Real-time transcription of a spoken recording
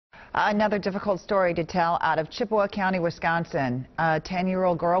Another difficult story to tell out of Chippewa County, Wisconsin. A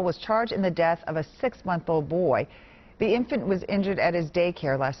 10-year-old girl was charged in the death of a 6-month-old boy. The infant was injured at his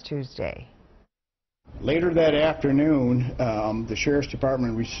daycare last Tuesday. Later that afternoon, the Sheriff's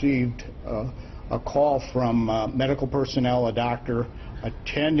Department received a call from medical personnel, a doctor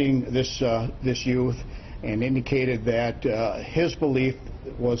attending this youth, and indicated that his belief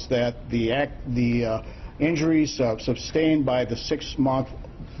was that the injuries sustained by the 6-month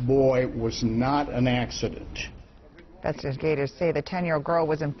boy was not an accident. Investigators say the 10-year-old girl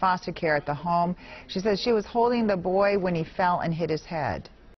was in foster care at the home. She says she was holding the boy when he fell and hit his head.